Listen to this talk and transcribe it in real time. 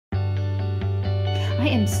I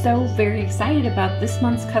am so very excited about this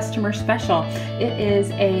month's customer special. It is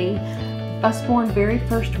a Usborne Very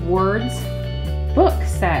First Words book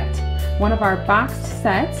set, one of our boxed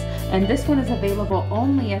sets, and this one is available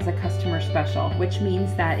only as a customer special, which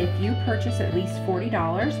means that if you purchase at least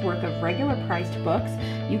 $40 worth of regular priced books,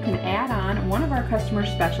 you can add on one of our customer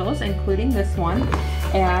specials, including this one,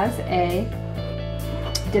 as a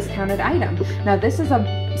discounted item. Now this is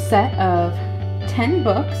a set of 10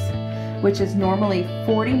 books, which is normally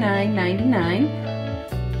 $49.99,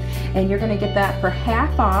 and you're going to get that for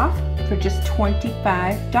half off for just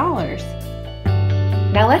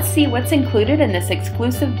 $25. Now let's see what's included in this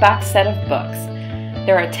exclusive box set of books.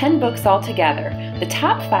 There are 10 books altogether. The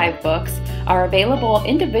top 5 books are available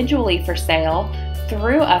individually for sale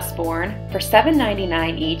through Usborne for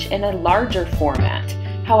 $7.99 each in a larger format.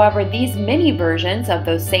 However, these mini versions of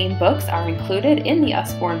those same books are included in the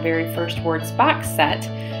Usborne Very First Words box set,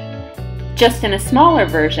 just in a smaller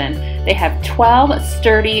version. They have 12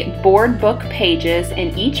 sturdy board book pages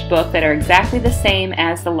in each book that are exactly the same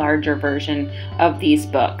as the larger version of these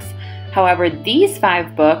books. However, these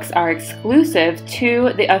 5 books are exclusive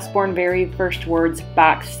to the Usborne Very First Words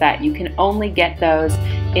box set. You can only get those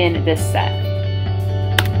in this set.